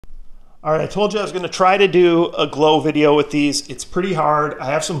All right, I told you I was going to try to do a glow video with these. It's pretty hard. I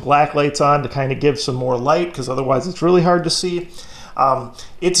have some black lights on to kind of give some more light because otherwise it's really hard to see.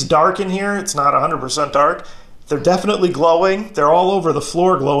 It's dark in here. It's not 100% dark. They're definitely glowing. They're all over the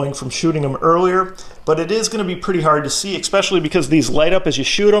floor glowing from shooting them earlier, but it is going to be pretty hard to see, especially because these light up as you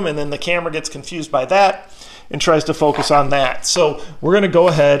shoot them and then the camera gets confused by that and tries to focus on that. So we're going to go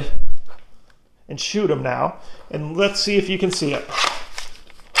ahead and shoot them now, and let's see if you can see it.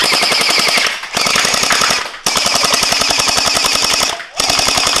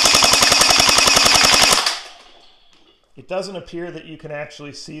 It doesn't appear that you can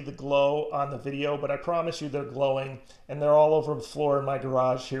actually see the glow on the video, but I promise you they're glowing, and they're all over the floor in my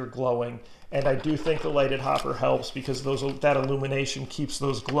garage here glowing. And I do think the lighted hopper helps because that illumination keeps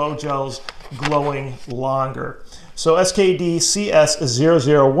those glow gels glowing longer. So SKD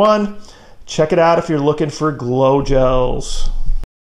CS001, check it out if you're looking for glow gels.